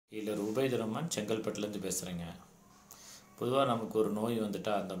இல்லை உபயதரமான் செங்கல்பட்டுலேருந்து பேசுகிறேங்க. பொதுவாக நமக்கு ஒரு நோய்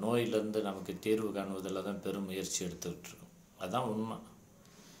வந்துட்டால் அந்த நோயிலேருந்து நமக்கு தீர்வு காணுவதில் தான் பெரும் முயற்சி எடுத்துக்கிட்டுருக்கோம். அதுதான் உண்மை.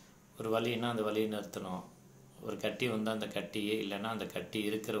 ஒரு வலின்னா அந்த வலியை நிறுத்தணும், ஒரு கட்டி வந்தால் அந்த கட்டியே இல்லைன்னா அந்த கட்டி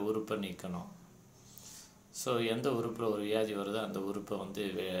இருக்கிற உறுப்பை நீக்கணும். ஸோ எந்த உறுப்பில் ஒரு வியாதி வருதோ அந்த உறுப்பை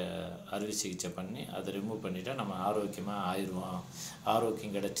அறுவை சிகிச்சை பண்ணி அதை ரிமூவ் பண்ணிவிட்டால் நம்ம ஆரோக்கியமாக ஆயிடுவோம்,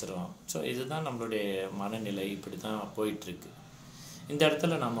 ஆரோக்கியம் கிடச்சிரும். ஸோ இதுதான் நம்மளுடைய மனநிலை. இப்படி தான் போயிட்டுருக்கு. இந்த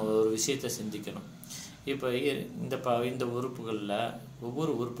இடத்துல நம்ம ஒரு விஷயத்தை சிந்திக்கணும். இப்போ இந்த உறுப்புகளில்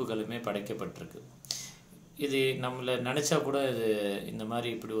ஒவ்வொரு உறுப்புகளுமே படைக்கப்பட்டிருக்கு. இது நம்மளை நினச்சா கூட இது இந்த மாதிரி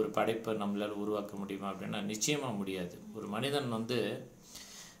இப்படி ஒரு படைப்பை நம்மளால் உருவாக்க முடியுமா அப்படின்னா நிச்சயமாக முடியாது. ஒரு மனிதன்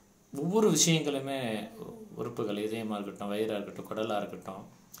ஒவ்வொரு விஷயங்களுமே உறுப்புகள், இதயமாக இருக்கட்டும், வயிறாக இருக்கட்டும், குடலாக இருக்கட்டும்,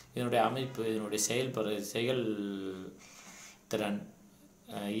 இதனுடைய அமைப்பு, இதனுடைய செயல் திறன்,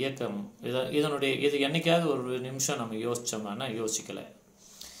 இயக்கம், இது என்றைக்காவது ஒரு நிமிஷம் நம்ம யோசித்தோம்னா யோசிக்கலை.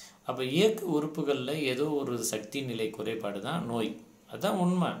 அப்போ இயக்க உறுப்புகளில் ஏதோ ஒரு சக்தி நிலை குறைபாடு தான் நோய். அதுதான்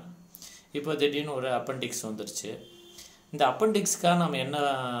உண்மை. இப்போ திடீர்னு ஒரு அப்பெண்டிக்ஸ் வந்துருச்சு. இந்த அப்பெண்டிக்ஸ்க்காக நம்ம என்ன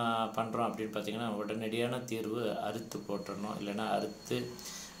பண்ணுறோம் அப்படின்னு பார்த்திங்கன்னா, உடனடியான தீர்வு அறுத்து போட்டுடணும், இல்லைன்னா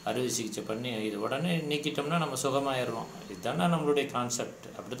அறுவை சிகிச்சை பண்ணி இது உடனே நீக்கிட்டோம்னா நம்ம சுகமாயிடுறோம். இதுதானே நம்மளுடைய கான்செப்ட்.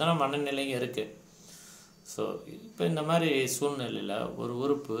 அப்படி தானே மனநிலையும் இருக்குது. ஸோ இப்போ இந்த மாதிரி சூழ்நிலையில் ஒரு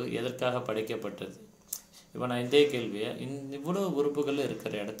உறுப்பு எதற்காக படைக்கப்பட்டது? இப்போ நான் இதே கேள்வியை இவ்வளோ உறுப்புகள்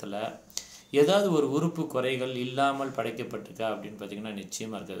இருக்கிற இடத்துல ஏதாவது ஒரு உறுப்பு குறைகள் இல்லாமல் படைக்கப்பட்டிருக்கா அப்படின்னு பார்த்திங்கன்னா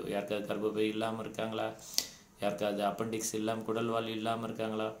நிச்சயமாக இருக்காது. யாருக்காவது கர்ப்பப்பை இல்லாமல் இருக்காங்களா? யாருக்காவது அப்பெண்டிக்ஸ் இல்லாமல், குடல்வால் இல்லாமல்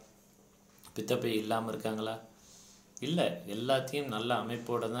இருக்காங்களா? பித்தப்பை இல்லாமல் இருக்காங்களா? இல்லை. எல்லாத்தையும் நல்ல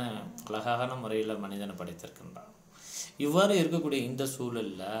அமைப்போடு தான் அழகான முறையில் மனிதனை படைத்திருக்கின்றான். இவ்வாறு இருக்கக்கூடிய இந்த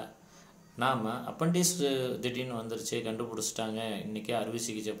சூழலில் நாம் அப்பெண்டிக்ஸ் திடீர்னு வந்துருச்சு, கண்டுபிடிச்சிட்டாங்க, இன்றைக்கே அறுவை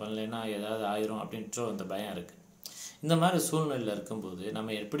சிகிச்சை பண்ணலைன்னா ஏதாவது ஆயிரும் அப்படின்ற அந்த பயம் இருக்குது. இந்த மாதிரி சூழ்நிலையில் இருக்கும்போது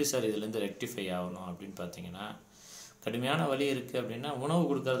நம்ம எப்படி சார் இதுலேருந்து ரெக்டிஃபை ஆகணும் அப்படின்னு பார்த்தீங்கன்னா, கடுமையான வலி இருக்குது அப்படின்னா உணவு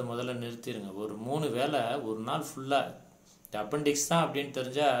கொடுக்கறது முதல்ல நிறுத்திடுங்க. ஒரு 3 வேளை ஒரு நாள் ஃபுல்லாக இந்த அப்பெண்டிக்ஸ் தான் அப்படின்னு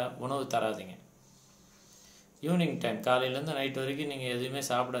தெரிஞ்சால் உணவு தராதிங்க. ஈவினிங் டைம் காலையிலேருந்து நைட் வரைக்கும் நீங்கள் எதுவுமே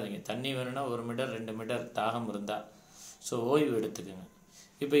சாப்பிடாதீங்க. தண்ணி வேணும்னா 1 மீட்டர் 2 மீட்டர் தாகம் இருந்தால். ஸோ ஓய்வு எடுத்துக்குங்க.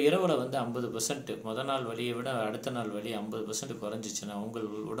 இப்போ இரவில் 50% முதல் நாள் வலியை விட அடுத்த நாள் வலி 50% குறைஞ்சிச்சுன்னா உங்கள்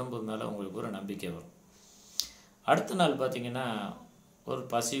உடம்பு மேலே உங்களுக்கு ஒரு நம்பிக்கை வரும். அடுத்த நாள் பார்த்திங்கன்னா ஒரு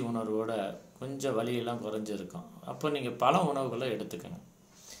பசி உணர்வோட கொஞ்சம் வலியெல்லாம் குறைஞ்சிருக்கும். அப்போ நீங்கள் பல உணவுகளை எடுத்துக்கோங்க.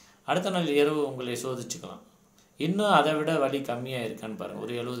 அடுத்த நாள் இரவு உங்களை சோதிச்சுக்கலாம். இன்னும் அதை விட வலி கம்மியாக இருக்கான்னு பாருங்கள்.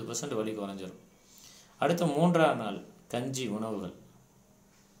 ஒரு 70% வலி குறைஞ்சிரும். அடுத்த 3ஆம் நாள் கஞ்சி உணவுகள்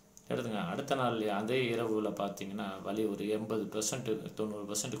எடுத்துங்க. அடுத்த நாள் அதே இரவுல பார்த்தீங்கன்னா வலி ஒரு 80%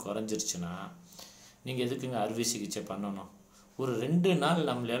 90% குறைஞ்சிருச்சுன்னா நீங்கள் எதுக்குங்க அறுவை சிகிச்சை பண்ணணும்? ஒரு 2 நாள்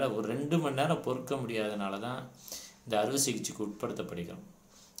நம்மளால் ஒரு 2 மணி நேரம் பொறுக்க முடியாதனால தான் இந்த அறுவை சிகிச்சைக்கு உட்படுத்தப்படுகிறோம்.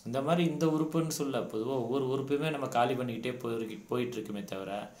 இந்த மாதிரி இந்த உறுப்புன்னு பொதுவாக ஒவ்வொரு உறுப்புமே நம்ம காலி பண்ணிக்கிட்டே போயிட்டுருக்குமே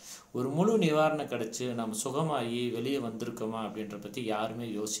தவிர ஒரு முழு நிவாரணம் கிடச்சி நம்ம சுகமாகி வெளியே வந்திருக்கோமா அப்படின்ற பற்றி யாருமே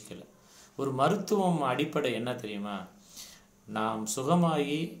யோசிக்கலை. ஒரு மருத்துவம் அடிப்படை என்ன தெரியுமா? நாம்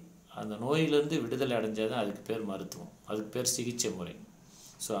சுகமாகி அந்த நோயிலேருந்து விடுதலை அடைஞ்சாதான் அதுக்கு பேர் மருத்துவம், அதுக்கு பேர் சிகிச்சை முறை.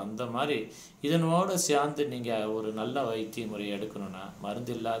 ஸோ அந்த மாதிரி இதனோடு சேர்ந்து நீங்கள் ஒரு நல்ல வைத்திய முறையை எடுக்கணும்னா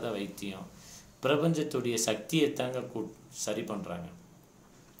மருந்து இல்லாத வைத்தியம் பிரபஞ்சத்துடைய சக்தியை தாங்க சரி பண்ணுறாங்க.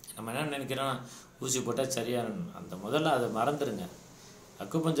 நம்ம என்ன நினைக்கிறோன்னா ஊசி போட்டால் சரியான முதல்ல அதை மறந்துடுங்க.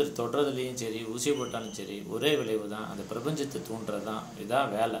 அக்குபஞ்சர் தொடுறதுலேயும் சரி, ஊசி போட்டாலும் சரி, ஒரே விளைவு தான். அந்த பிரபஞ்சத்தை தூண்டுறது தான்.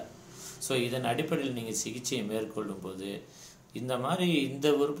 இதுதான் வேலை. ஸோ இதன் அடிப்படையில் நீங்கள் சிகிச்சையை மேற்கொள்ளும் போது இந்த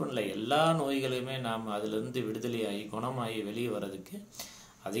உறுப்பில் எல்லா நோய்களையுமே நாம் அதிலிருந்து விடுதலையாகி குணமாகி வெளியே வர்றதுக்கு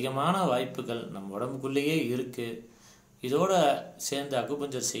அதிகமான வாய்ப்புகள் நம்ம உடம்புக்குள்ளேயே இருக்குது. இதோடு சேர்ந்து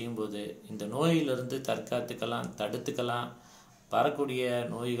அக்குபஞ்சர் செய்யும்போது இந்த நோயிலிருந்து தடுத்துக்கலாம், வரக்கூடிய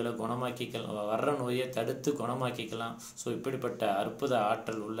நோய்களை குணமாக்கிக்கலாம், வர்ற நோயை தடுத்து குணமாக்கிக்கலாம். ஸோ இப்படிப்பட்ட அற்புத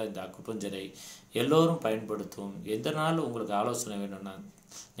ஆற்றல் உள்ள இந்த அக்குபஞ்சரை எல்லோரும் பயன்படுத்தும். எந்த நாள் உங்களுக்கு ஆலோசனை வேணும்னா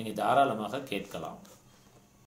நீங்கள் தாராளமாக கேட்கலாம்.